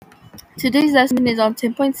Today's lesson is on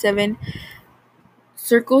 10.7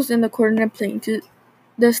 circles in the coordinate plane.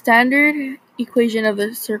 The standard equation of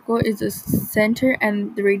a circle is the center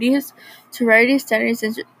and the radius. To write a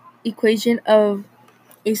standard equation of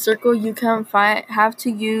a circle, you have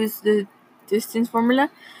to use the distance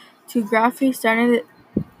formula. To graph a standard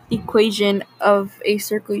equation of a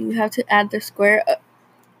circle, you have to add the square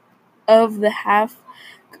of the half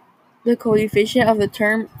the coefficient of the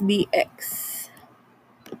term bx.